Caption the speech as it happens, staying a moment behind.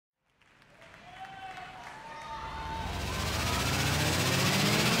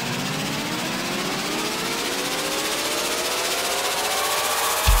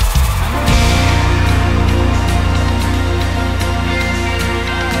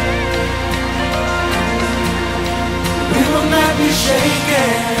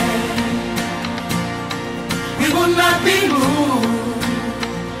shaken. We will not be moved,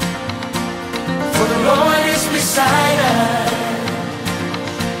 for the Lord is beside us.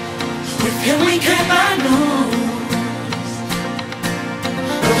 With Him we cannot lose,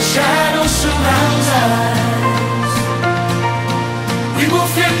 though the shadow surrounds us. We will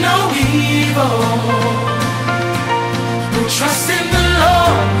fear no evil. We'll trust in the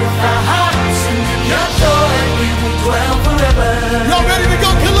Lord with our hearts, and in your joy we will dwell forever. Y'all ready to go,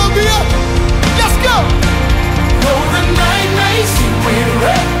 Columbia? Let's go! Though the night may seem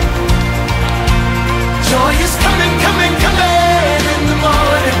weary, joy is coming, coming, coming in the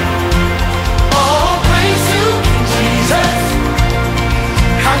morning. All praise to King Jesus.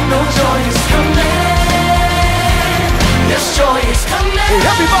 I know joy is coming. Yes, joy is coming. Hey,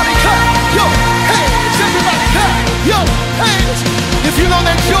 everybody clap your hands. Everybody clap your hands. If you know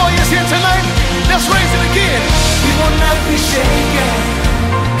that joy is here tonight, let's raise it again. We will not be shaken.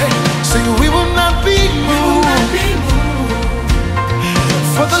 Hey, sing, we will not be moved.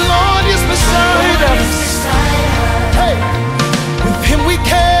 For the Lord is beside us. Hey, with Him we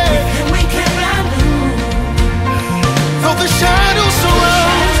can. Though the shadows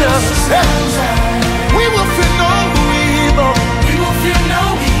surround us, we will fear no evil.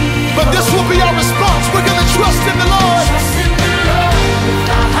 But this will be our response. We're gonna trust in the Lord.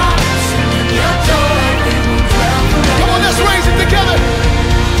 Come on, let's raise it together.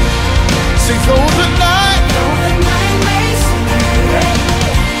 Sing, though the night may seem weary,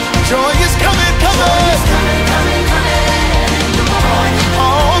 joy is coming, coming.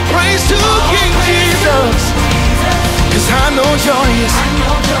 All praise to King Jesus, 'cause I know joy is.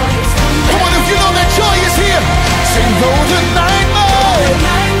 Come on, if you know that joy is here, sing, though the night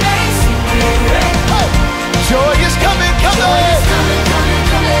may seem weary, joy is coming, coming.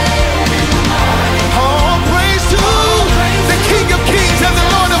 All praise to the King of Kings and the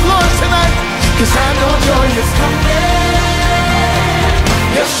Lord of Lords tonight, 'cause I know joy is coming.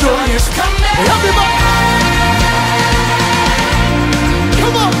 Yes, joy is coming. Everybody,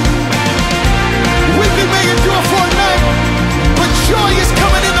 come on. We've been making do it for a night, but joy is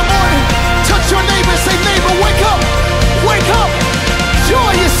coming in the morning. Touch your neighbor and say, neighbor, wake up, wake up.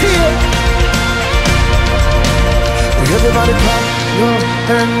 Joy is here. Everybody clap your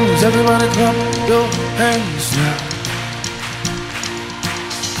hands. Everybody clap your hands now.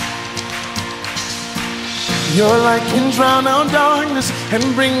 Your light can drown out darkness and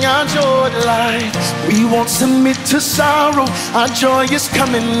bring our joy to light. We won't submit to sorrow. Our joy is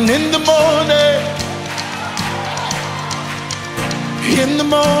coming in the morning. In the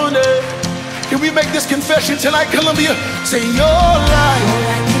morning. Can we make this confession tonight, Columbia? Say, your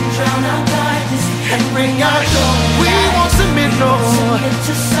light can drown out darkness and bring our joy. We won't submit, no.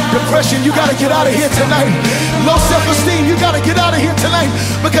 Depression, you gotta get out of here tonight. Low self-esteem, you gotta get out of here tonight,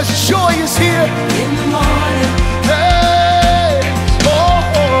 because joy is here. In the morning. Hey,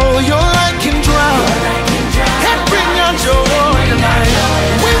 oh, your light can drown and bring our joy tonight.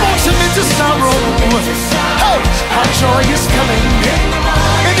 We won't submit to sorrow. Hey, our joy is coming.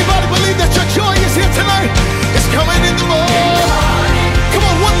 Anybody believe that your joy is here tonight? It's coming in the morning. Come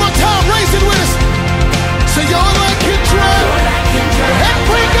on, one more time, raise it with us. So your light can drown and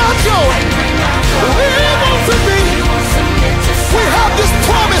bring our joy. We won't submit. We have this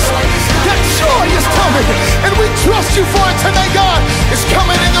promise that joy is coming, and we trust you for it tonight, God. It's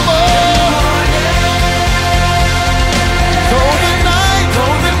coming in the morning. Though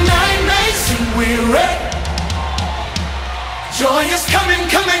the night may seem weary, joy is coming,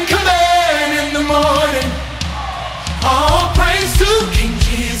 coming, coming in the morning. All praise to King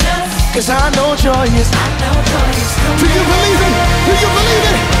Jesus, 'cause I know joy is coming. Do you believe it? Do you believe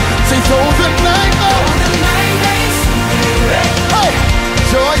it? Say, though the night may seem weary, hey,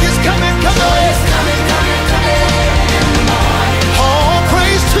 joy is coming, coming. All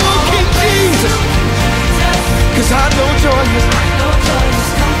praise to King Jesus, 'cause I know joy is coming.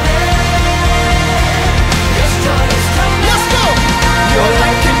 Yes, joy is coming. Let's go. Your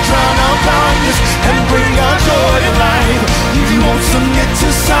light can drown out darkness and bring our joy to life. We won't submit to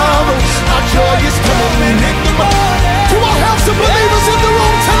sorrow. Our joy is coming in the morning. Come on, have some believers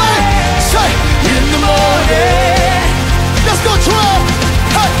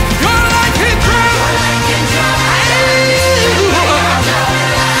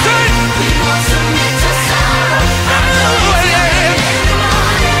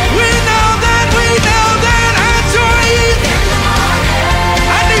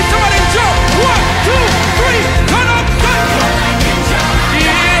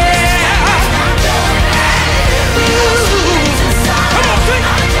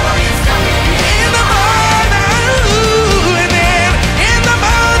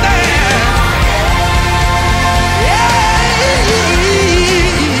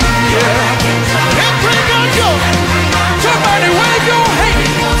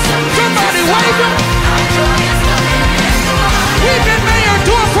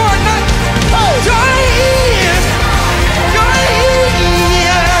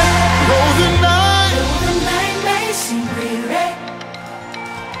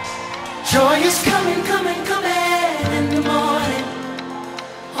Joy is coming, coming, coming in the morning.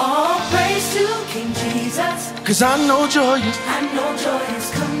 All praise to King Jesus. 'cause I know joy is. I know joy is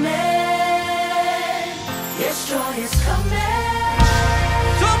coming. Yes, joy is coming.